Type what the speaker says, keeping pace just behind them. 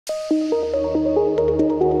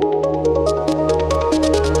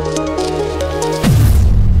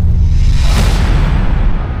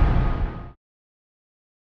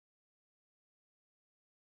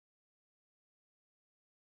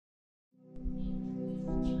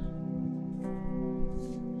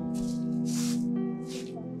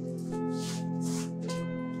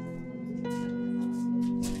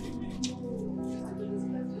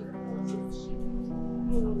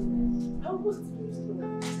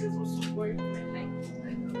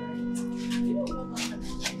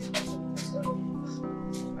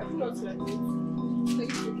what you are doing.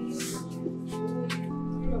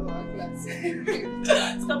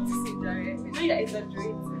 Stop teasing, Jerry. You know you're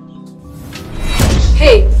exaggerating.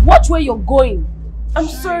 Hey, watch where you're going. I'm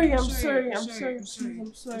sorry.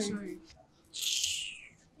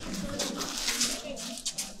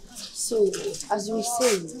 So, as you were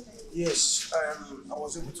saying. Yes, I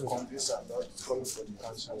was able to convince her about coming for the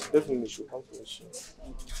council. Definitely she'll come for the show.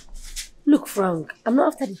 Look, Frank, I'm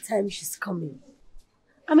not after the time she's coming.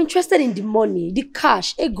 I'm interested in the money, the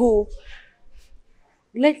cash, ego.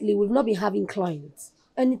 Lately, we've not been having clients.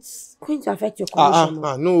 And it's going to affect your commission.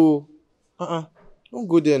 No. Don't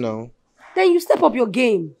go there now. Then you step up your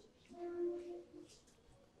game.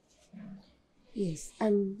 Yes,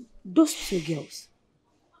 and those two girls.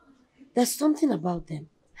 There's something about them.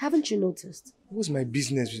 Haven't you noticed? What's my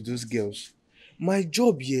business with those girls? My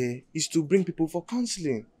job here is to bring people for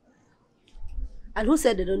counseling. And who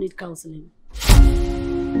said they don't need counseling?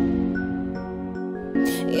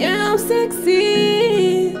 Yeah, I'm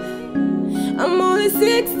sexy. I'm only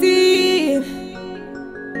 16.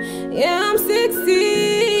 Yeah, I'm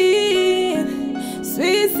 16.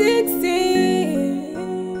 Sweet 16.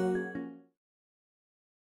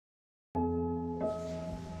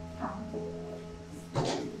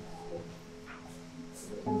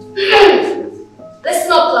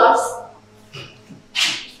 Listen up, class.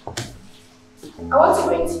 I want to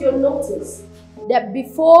bring to your notice that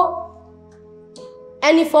before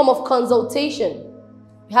any form of consultation,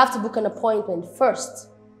 you have to book an appointment first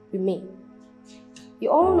with me. You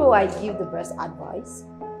all know I give the best advice,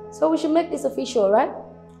 so we should make this official, right?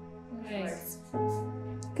 Yes.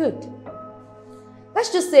 Good.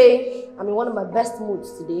 Let's just say I'm in one of my best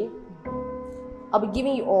moods today. I'll be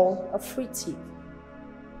giving you all a free tip.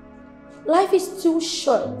 Life is too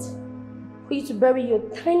short for you to bury your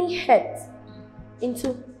tiny head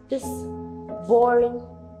into this boring,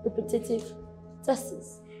 repetitive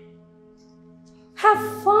tests.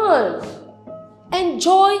 Have fun.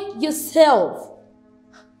 Enjoy yourself.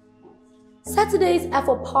 Saturdays are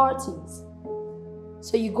for parties,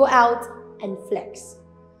 so you go out and flex.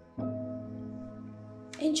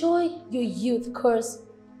 Enjoy your youth, cause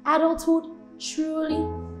adulthood truly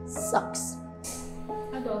sucks.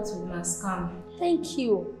 Adulthood must come. Thank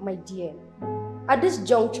you, my dear. At this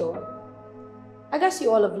juncture, I guess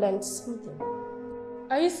you all have learned something.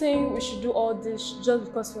 Are you saying we should do all this just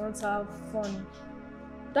because we want to have fun?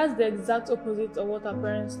 That's the exact opposite of what our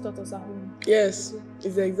parents taught us at home. Yes,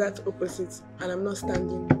 it's the exact opposite, and I'm not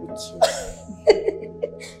standing with you.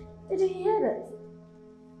 Did you hear that?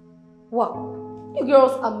 Wow, you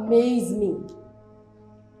girls amaze me.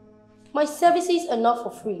 My services are not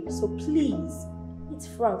for free, so please, eat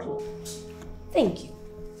frankly. Thank you.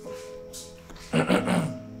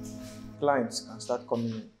 Clients can start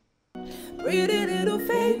coming in. Pretty little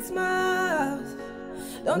fake smiles.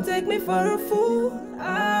 Don't take me for a fool.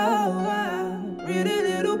 Pretty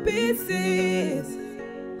little pieces.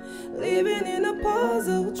 Living in a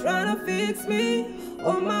puzzle, trying to fix me.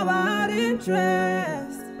 Oh, my wild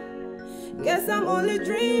interest. Guess I'm only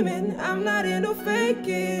dreaming. I'm not into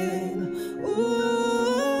faking.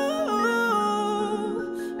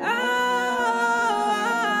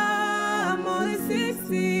 I'm only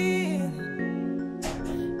 16.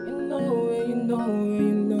 You know it.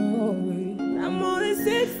 I'm only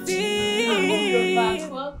 16.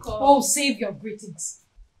 Welcome. Oh, save your greetings.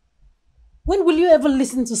 When will you ever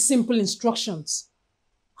listen to simple instructions?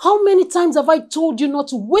 How many times have I told you not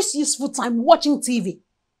to waste useful time watching TV?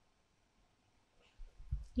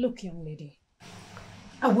 Look, young lady,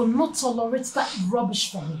 I will not tolerate that rubbish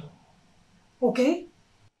from you. Okay?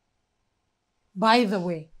 By the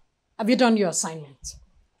way, have you done your assignment?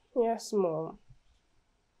 Yes, Mom.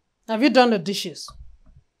 Have you done the dishes?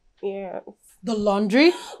 Yeah. The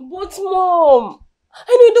laundry? But Mom,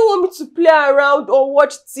 I know you don't want me to play around or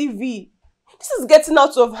watch TV. This is getting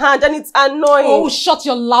out of hand and it's annoying. Oh, shut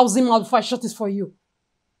your lousy mouth before I shut it for you.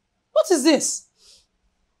 What is this?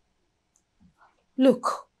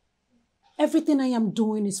 Look, everything I am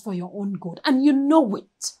doing is for your own good, and you know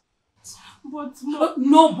it. But Mom...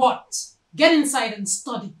 No but. Get inside and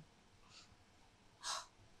study.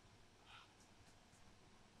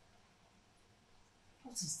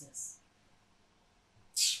 What is this?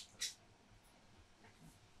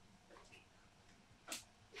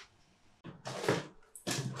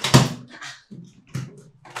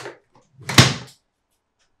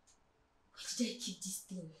 Where did I keep this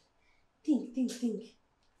thing? Think. Wait.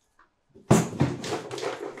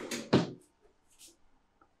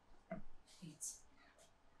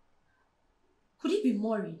 Could it be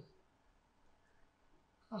Maureen?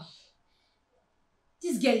 Oh.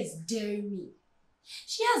 This girl is daring me.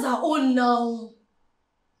 She has her own now.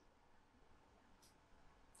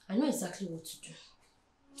 I know exactly what to do.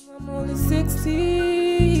 I'm only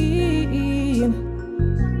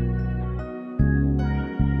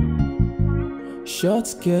 16. Short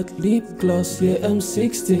skirt, lip gloss, yeah, I'm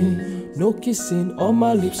 16. No kissing on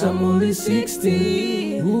my lips, I'm only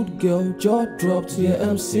 16. Good girl, jaw dropped, yeah,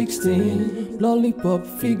 I'm 16. Lollipop,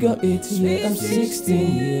 figure 8, yeah, I'm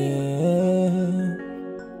 16. Yeah.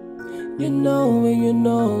 You know, and you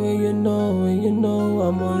know, and you know, and you know,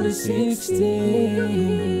 I'm only 16.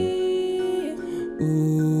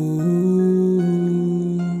 Ooh.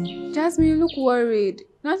 Jasmine, you look worried.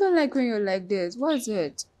 Nothing like when you're like this. What is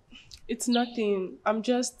it? It's nothing. I'm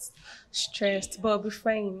just stressed, but I'll be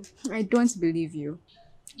fine. I don't believe you.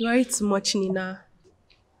 You worry too much, Nina.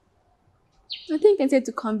 I think you can say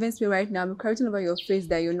to convince me right now. I'm correcting over your face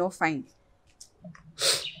that you're not fine.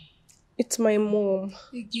 It's my mom.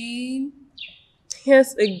 Again?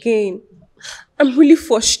 Yes, again. I'm really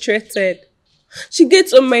frustrated. She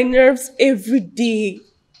gets on my nerves every day.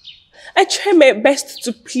 I try my best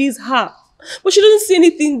to please her, but she doesn't see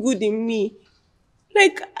anything good in me.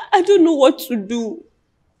 Like, I don't know what to do.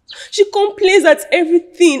 She complains at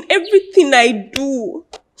everything I do.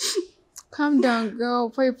 Calm down, girl,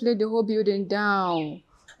 before you play the whole building down.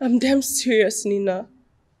 I'm damn serious, Nina.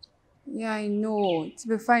 Yeah, I know. It's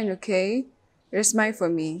be fine, okay? You're smiling for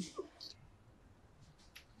me.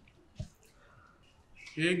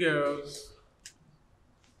 Hey girls.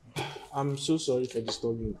 I'm so sorry for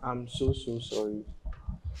disturbing. I'm so sorry.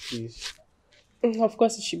 Please. Of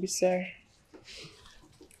course, you should be sorry.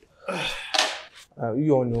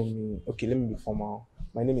 You all know me. Okay, let me be formal.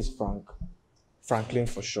 My name is Frank. Franklin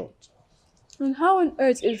for short. And how on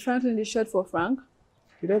earth is Franklin the short for Frank?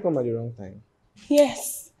 Did I come at the wrong time?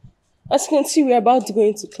 Yes. As you can see, we're about to go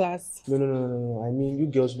into class. No. I mean, you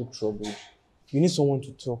girls look troubled. You need someone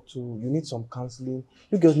to talk to. You need some counseling.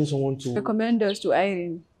 You girls need someone to... Recommend us to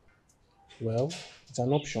Irene. Well, it's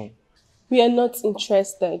an option. We are not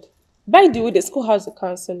interested. By the way, the school has a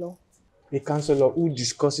counselor. A counselor who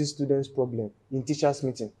discusses students' problem in teachers'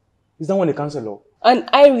 meeting. Is that one a counselor? And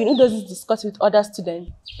Irene, who doesn't discuss with other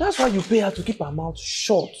students. That's why you pay her to keep her mouth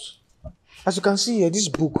shut. As you can see here, this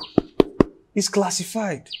book is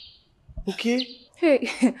classified. Okay?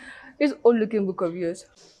 Hey, this old looking book of yours.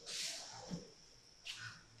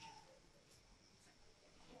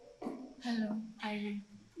 Hello, Irene.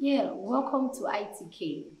 Yeah, welcome to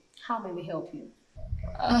ITK. How may we help you?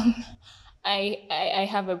 I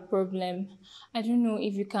have a problem. I don't know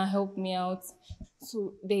if you can help me out.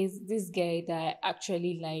 So there's this guy that I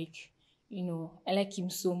actually like. I like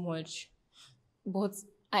him so much. But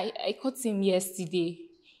I caught him yesterday.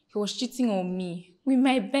 He was cheating on me with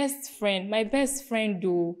my best friend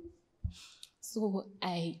though. So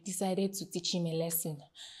I decided to teach him a lesson.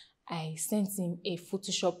 I sent him a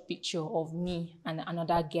Photoshop picture of me and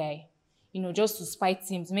another guy, just to spite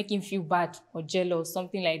him, to make him feel bad or jealous,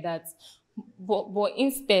 something like that. But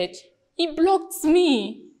instead, he blocked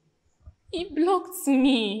me. But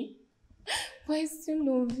I still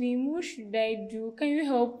love him. What should I do? Can you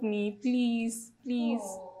help me, please?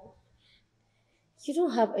 Oh. You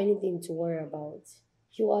don't have anything to worry about.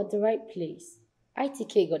 You are at the right place.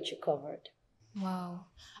 ITK got you covered. Wow.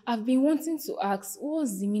 I've been wanting to ask,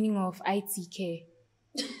 what's the meaning of ITK?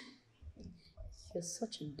 You're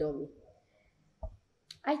such a dummy.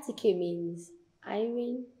 ITK means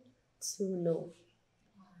Irene to know.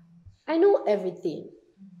 I know everything.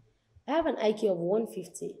 I have an IQ of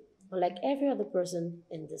 150, unlike every other person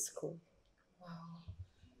in this school. Wow.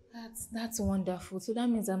 That's wonderful. So that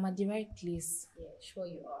means I'm at the right place. Yeah, sure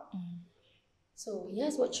you are. So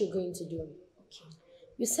here's what you're going to do. Okay.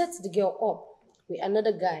 You set the girl up with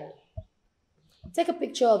another guy. Take a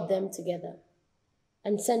picture of them together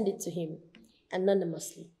and send it to him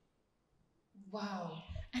anonymously. Wow.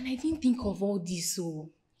 And I didn't think of all this, so...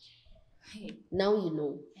 Hey. Now you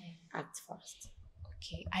know. Act fast.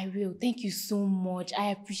 Okay, I will. Thank you so much.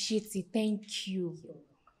 I appreciate it. Thank you.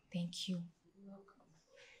 Thank you.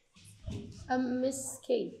 Miss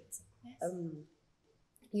Kate. Yes?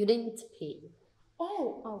 You didn't pay.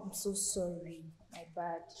 Oh, I'm so sorry. My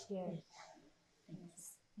bad. Yeah.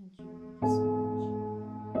 Thanks. Thank you so much.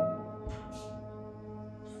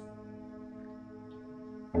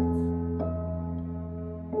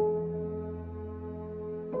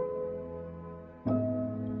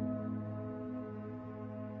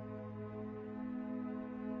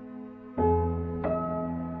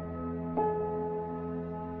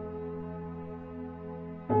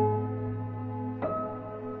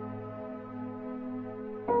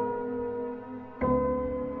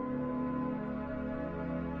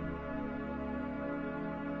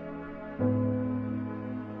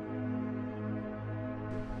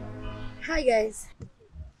 Hi guys.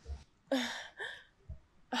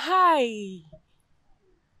 Hi.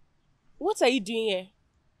 What are you doing here?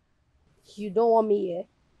 You don't want me here?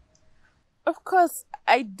 Of course,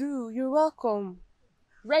 I do. You're welcome.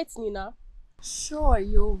 Right, Nina? Sure,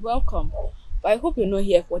 you're welcome. But I hope you're not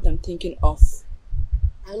here for what I'm thinking of.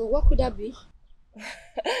 And what could that be?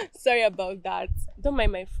 Sorry about that. Don't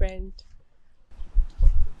mind my friend.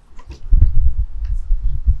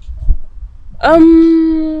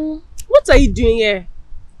 What are you doing here?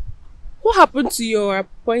 What happened to your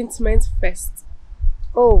appointment first?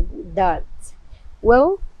 Oh, that.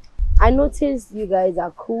 Well, I noticed you guys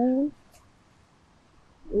are cool.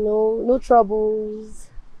 No troubles.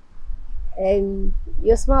 And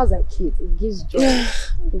your smiles are cute. It gives joy.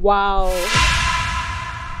 Wow.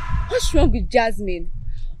 What's wrong with Jasmine?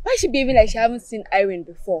 Why is she behaving like she hasn't seen Irene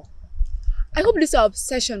before? I hope this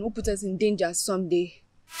obsession will put us in danger someday.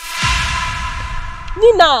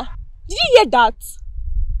 Nina, did you hear that?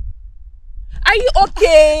 Are you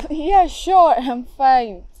okay? Yeah, sure, I'm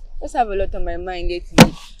fine. Just have a lot on my mind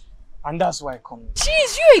lately. And that's why I come.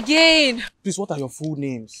 Jeez, you again! Please, what are your full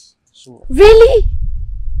names? So Really?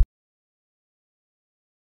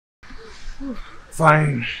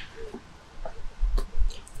 fine.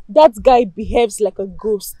 That guy behaves like a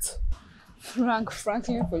ghost.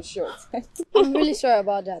 Franklin for short. I'm really sorry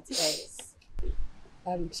about that, guys.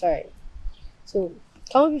 I'm sorry. So,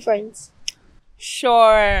 can we be friends?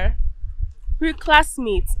 Sure. We're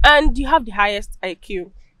classmates and you have the highest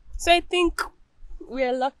IQ. So I think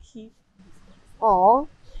we're lucky. Aw,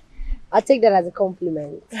 I'll take that as a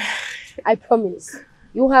compliment. I promise.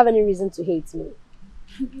 You won't have any reason to hate me.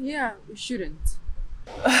 Yeah, we shouldn't.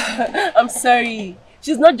 I'm sorry.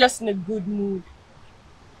 She's not just in a good mood.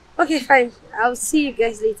 Okay, fine. I'll see you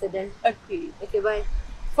guys later then. Okay. Okay, bye.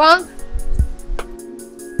 Frank?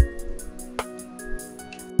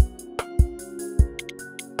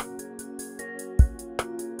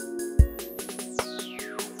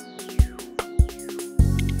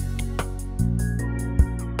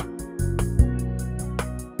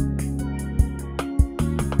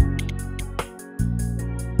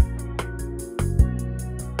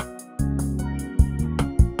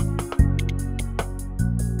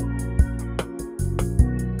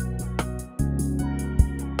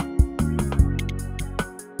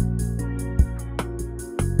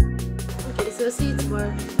 Okay, so see you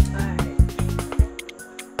tomorrow. Bye.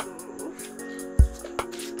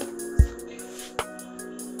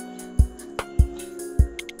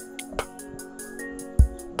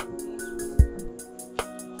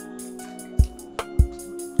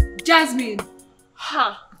 Jasmine!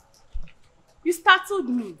 Ha! You startled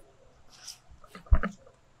me.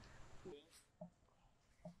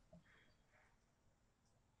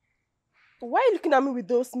 Why are you looking at me with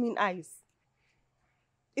those mean eyes?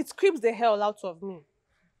 It creeps the hell out of me.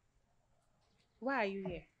 Why are you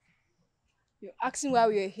here? You're asking why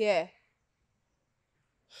we're here.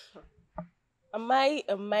 Am I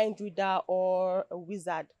a mind reader or a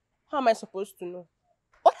wizard? How am I supposed to know?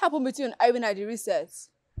 What happened between you and Irene at the recess?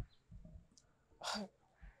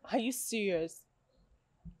 Are you serious?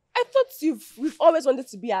 I thought we've always wanted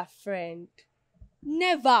to be a friend.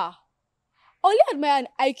 Never. I only admire an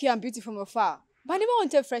IQ and beauty from afar, but I never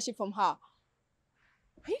wanted friendship from her.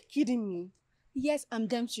 Are you kidding me? Yes, I'm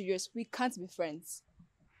damn serious. We can't be friends.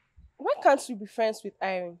 Why can't we be friends with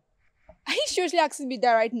Irene? Are you seriously asking me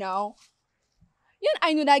that right now? You and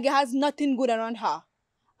I know that girl has nothing good around her.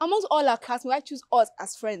 Amongst all our classmates, I choose us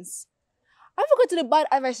as friends. I forgot to the bad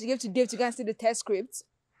advice she gave to Dave to go and see the test script.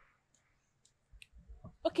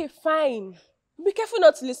 Okay, fine. Be careful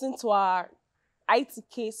not to listen to our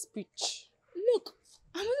ITK speech. Look,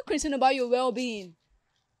 I'm only concerned about your well-being.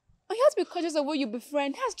 And you have to be conscious of who you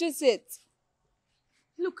befriend. That's just it.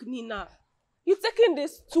 Look, Nina, you're taking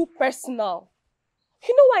this too personal.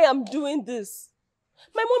 You know why I'm doing this?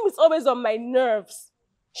 My mom is always on my nerves.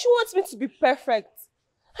 She wants me to be perfect.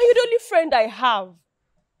 And you're the only friend I have.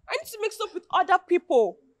 I need to mix up with other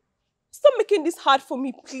people. Stop making this hard for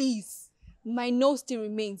me, please. My no still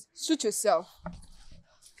remains. Suit yourself.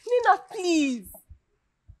 Nina, please.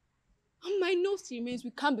 And my no still remains.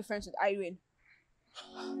 We can't be friends with Irene.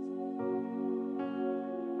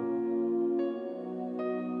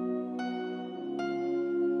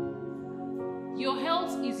 Your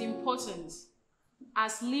health is important,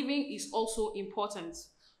 as living is also important.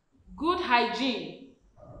 Good hygiene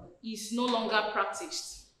is no longer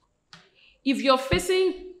practiced. If you're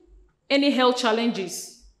facing any health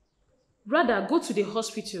challenges, rather go to the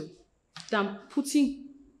hospital than putting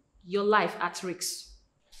your life at risk.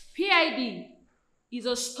 PID is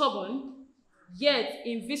a stubborn yet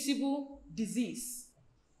invisible disease.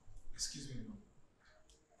 Excuse me.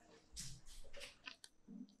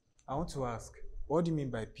 I want to ask, what do you mean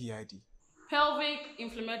by PID? Pelvic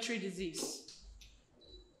inflammatory disease.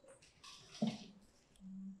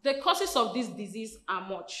 The causes of this disease are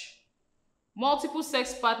much. Multiple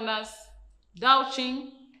sex partners,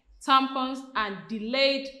 douching, tampons, and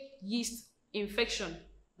delayed yeast infection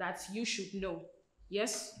that you should know.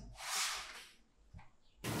 Yes?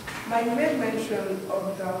 My made mention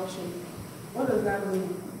of douching. What does that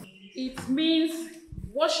mean? It means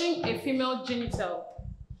washing a female genital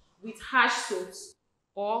with harsh soaps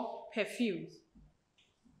or perfumes.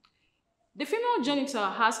 The female genital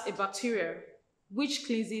has a bacteria which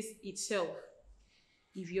cleanses itself.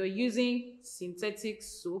 If you're using synthetic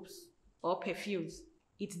soaps or perfumes,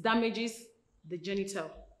 it damages the genital.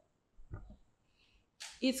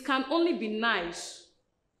 It can only be nice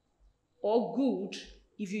or good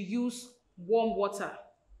if you use warm water.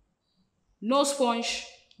 No sponge,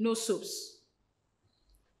 no soaps.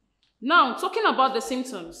 Now, talking about the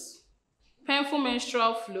symptoms: painful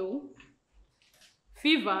menstrual flow,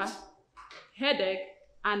 fever, headache,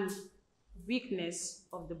 and weakness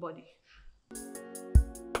of the body.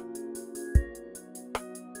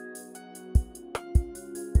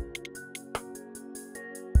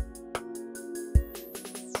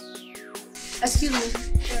 Excuse me.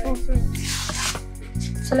 Oh, sorry.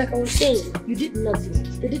 So like I was saying, you did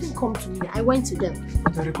nothing. They didn't come to me. I went to them.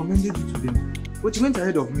 But I recommended you to them. But you went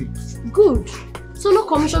ahead of me. Good. So no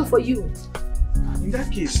commission for you. In that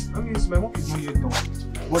case, that means my work is not yet done.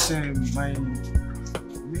 But my...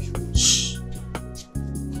 Shh.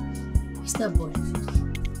 Who's that boy?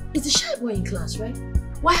 It's the shy boy in class, right?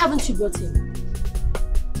 Why haven't you brought him?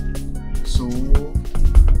 So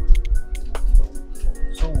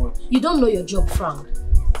what? You don't know your job, Frank.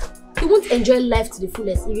 You won't enjoy life to the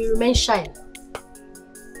fullest if you remain shy.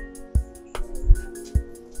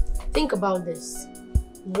 Think about this.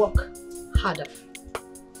 Work harder.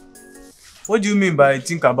 What do you mean by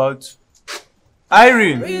think about?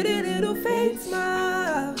 Irene! Pretty little fake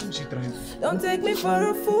smile. She trying. Don't take me for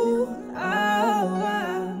a fool.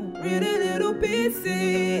 Oh, pretty little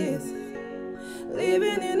pieces.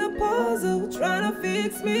 Living in a puzzle, trying to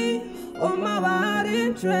fix me. Oh, my bad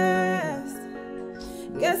interest.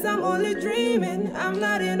 Guess I'm only dreaming. I'm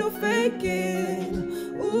not into faking.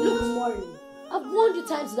 Ooh. Look, Maury, I've warned you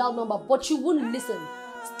times without number, but you wouldn't listen.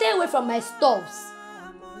 Stay away from my stuffs.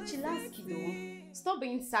 Chilaski, though. Stop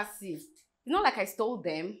being sassy. It's not like I stole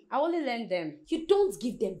them. I only lent them. You don't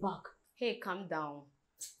give them back. Hey, calm down.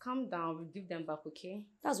 Calm down. We'll give them back, okay?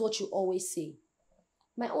 That's what you always say.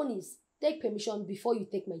 My own is, take permission before you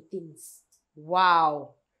take my things.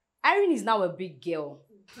 Wow. Irene is now a big girl.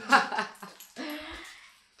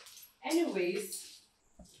 Anyways,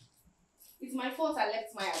 it's my fault I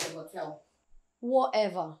left Maya at the hotel.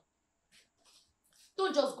 Whatever.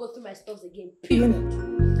 Don't just go through my stuffs again.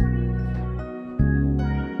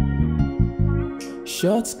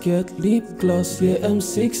 Short skirt, lip gloss, yeah, I'm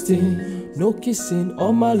 16. No kissing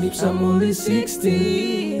on my lips, I'm only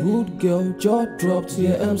 16. Good girl, jaw dropped,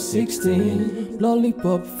 yeah, I'm 16.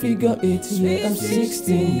 Lollipop, figure 8, yeah, I'm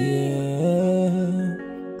 16. Yeah.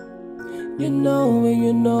 You know, and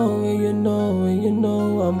you know, and you know, and you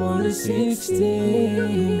know, I'm only 16.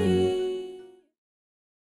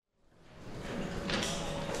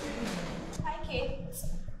 Hi, Kate.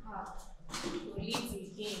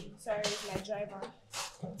 Sorry, it's my driver.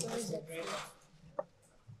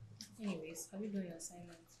 Anyways, have you done your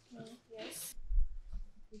assignment? Yes.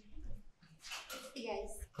 Hey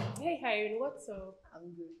guys. Hey, Irene, what's up?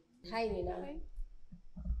 I'm good. Hi, Nina.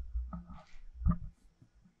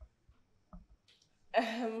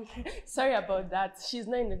 Sorry about that. She's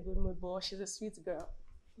not in a good mood, but she's a sweet girl.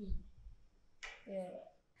 Yeah.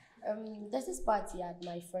 There's this party at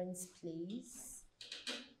my friend's place.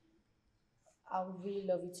 I would really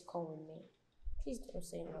love you to come with me. Please don't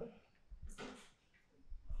say no.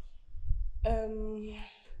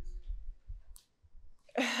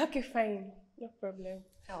 Okay, fine. No problem.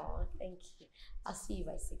 Oh, thank you. I'll see you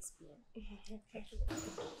by 6 p.m. Okay.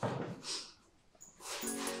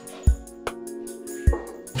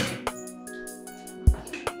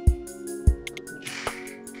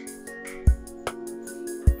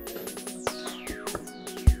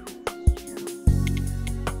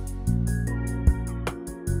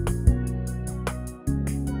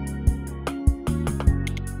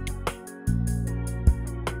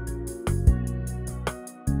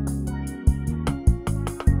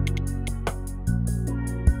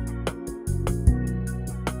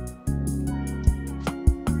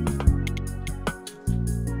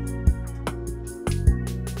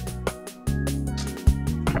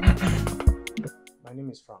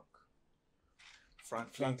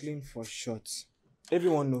 Franklin for short.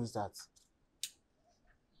 Everyone knows that.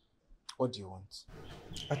 What do you want?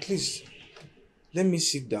 At least, let me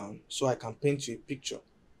sit down so I can paint you a picture.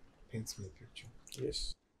 Paint me a picture?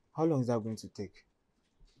 Yes. How long is that going to take?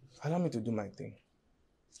 Allow me to do my thing.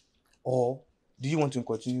 Or do you want to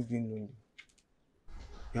continue being lonely?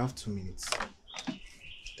 You have 2 minutes.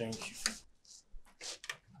 Thank you.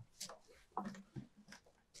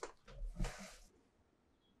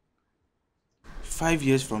 Five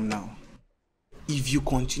years from now, if you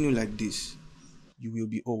continue like this, you will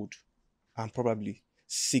be old and probably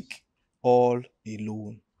sick all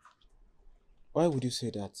alone. Why would you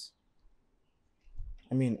say that?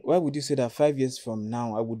 I mean, why would you say that 5 years from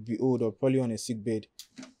now I would be old or probably on a sick bed?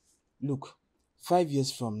 Look, 5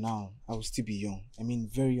 years from now I will still be young. I mean,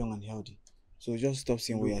 very young and healthy. So just stop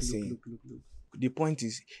saying what you're saying. Look. The point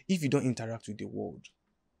is, if you don't interact with the world,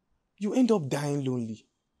 you end up dying lonely.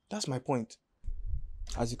 That's my point.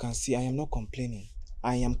 As you can see, I am not complaining.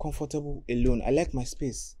 I am comfortable alone. I like my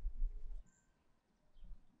space.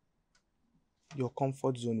 Your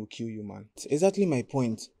comfort zone will kill you, man. It's exactly my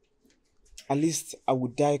point. At least I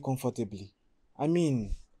would die comfortably. I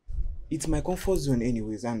mean, it's my comfort zone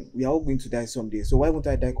anyways, and we are all going to die someday. So why won't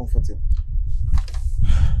I die comfortable?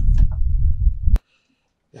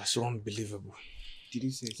 You're so unbelievable. Did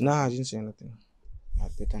you say something? Nah, I didn't say anything.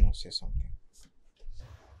 I'd better not say something.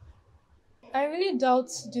 I really doubt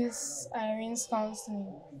this Irene's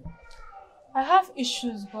counseling. I have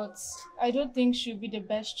issues, but I don't think she'll be the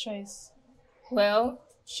best choice. Well,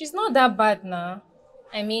 she's not that bad now.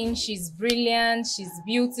 I mean, she's brilliant, she's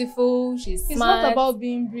beautiful, she's It's smart. not about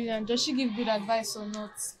being brilliant. Does she give good advice or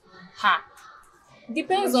not? Ha!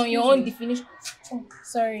 Depends on your own definition. Oh,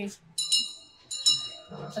 sorry.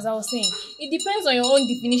 As I was saying, it depends on your own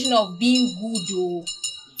definition of being good, though.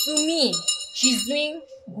 To me, she's doing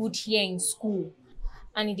good here in school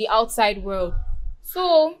and in the outside world.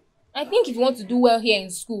 So, I think if you want to do well here in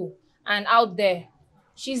school and out there,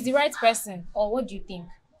 she's the right person. Or what do you think?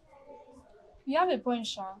 You have a point,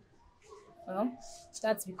 Sha. Well,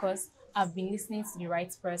 that's because I've been listening to the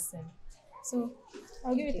right person. So,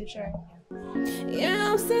 I'll give it a try.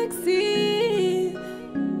 Yeah, I'm sexy.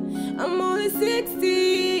 I'm only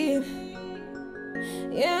 16.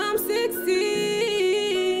 Yeah, I'm 16.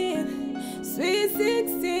 Sweet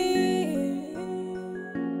 16.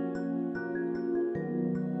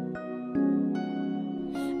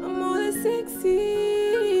 I'm only 16.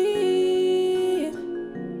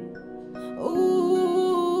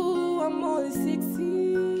 Ooh, I'm only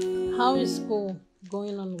 16. How is school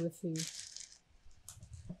going on with you?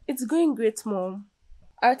 It's going great, Mom.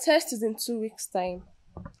 Our test is in 2 weeks' time.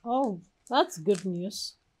 Oh, that's good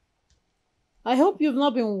news. I hope you've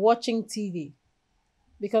not been watching TV,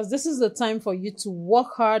 because this is the time for you to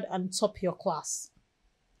work hard and top your class.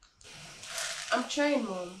 I'm trying,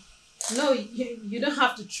 Mom. No, you don't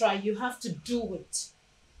have to try. You have to do it.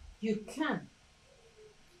 You can.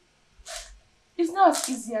 It's not as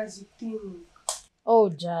easy as you think. Oh,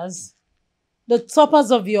 Jazz. The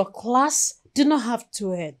toppers of your class do not have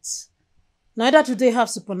 2 heads. Neither do they have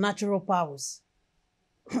supernatural powers.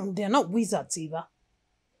 They're not wizards either.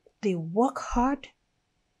 They work hard,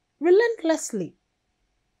 relentlessly.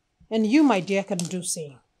 And you, my dear, can do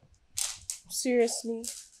same. Seriously?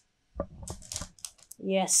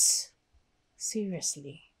 Yes,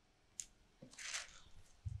 seriously.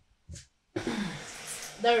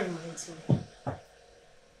 That reminds me.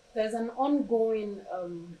 There's an ongoing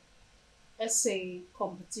essay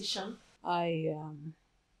competition I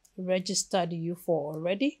registered you for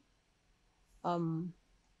already.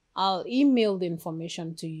 I'll email the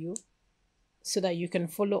information to you so that you can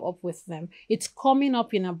follow up with them. It's coming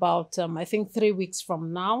up in about, I think 3 weeks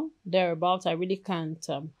from now, thereabouts. I really can't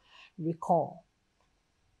recall.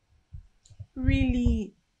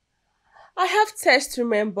 Really? I have tests,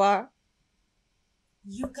 remember?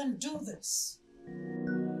 You can do this.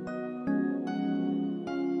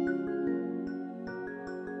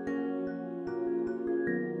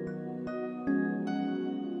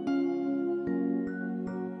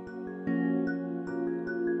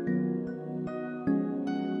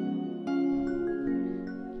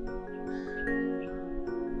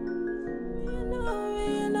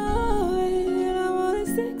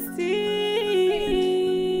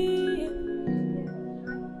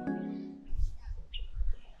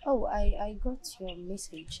 Oh, I got your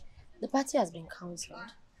message. The party has been cancelled.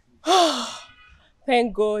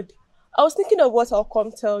 Thank God. I was thinking of what I'll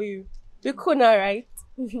come tell you. We're cool now, right?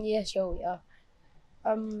 Yeah, sure we are.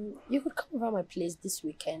 You could come over my place this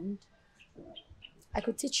weekend. I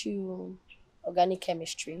could teach you organic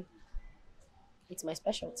chemistry. It's my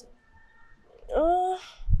specialty.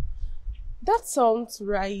 That sounds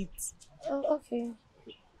right. Oh, okay.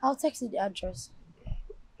 I'll text you the address.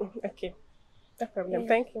 Okay. No problem. Yeah.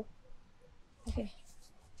 Thank you. Okay.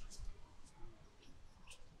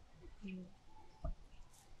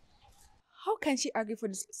 How can she argue for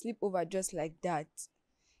the sleepover just like that?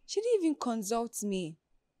 She didn't even consult me.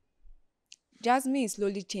 Jasmine is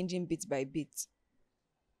slowly changing bit by bit.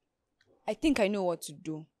 I think I know what to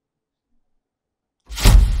do.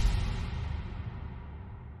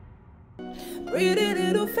 Pretty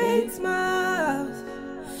little fake smiles,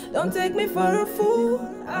 don't take me for a fool.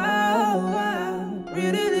 Oh,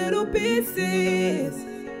 pretty little pieces,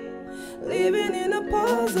 living in a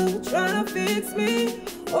puzzle, trying to fix me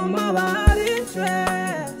for my wild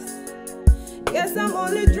interest. Guess I'm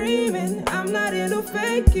only dreaming, I'm not into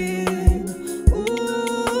faking.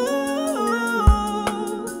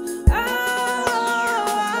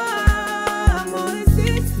 I'm only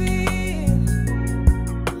 16.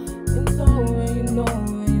 You know,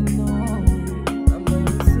 I'm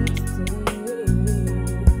only 16.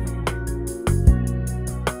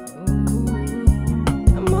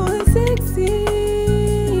 I'm only 16.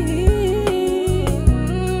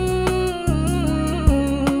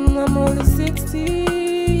 I'm only 16.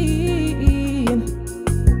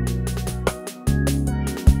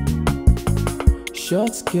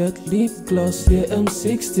 Short skirt, lip gloss, yeah, I'm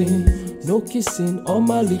 16. No kissing on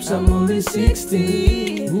my lips, I'm only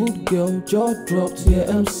 16. Good girl, jaw dropped, yeah,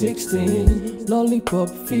 I'm 16. Lollipop,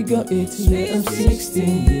 figure 8, yeah, I'm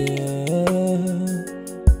 16. Yeah.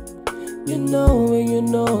 You know,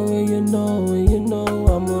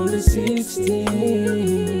 I'm only 16.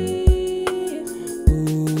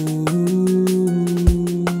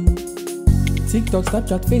 TikTok,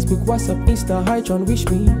 Snapchat, Facebook, WhatsApp, Insta, hi, trying wish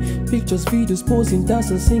me. Pictures, videos, posing,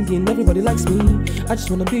 dancing, singing, everybody likes me. I just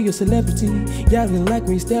wanna be your celebrity. Yeah, they like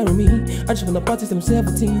me, stare at me. I just wanna party till I'm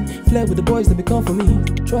 17. Flirt with the boys that become for me.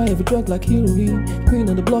 Try every drug like heroin. Queen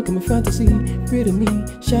on the block in my fantasy. Pretty me,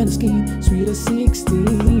 shiny skin, sweet as 16.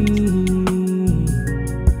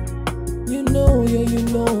 You know, yeah,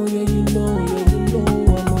 I'm only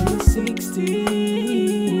 16.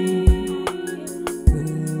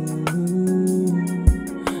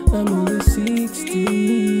 I'm only 16.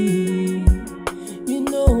 You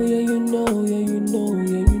know,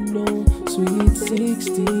 sweet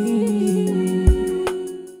 16.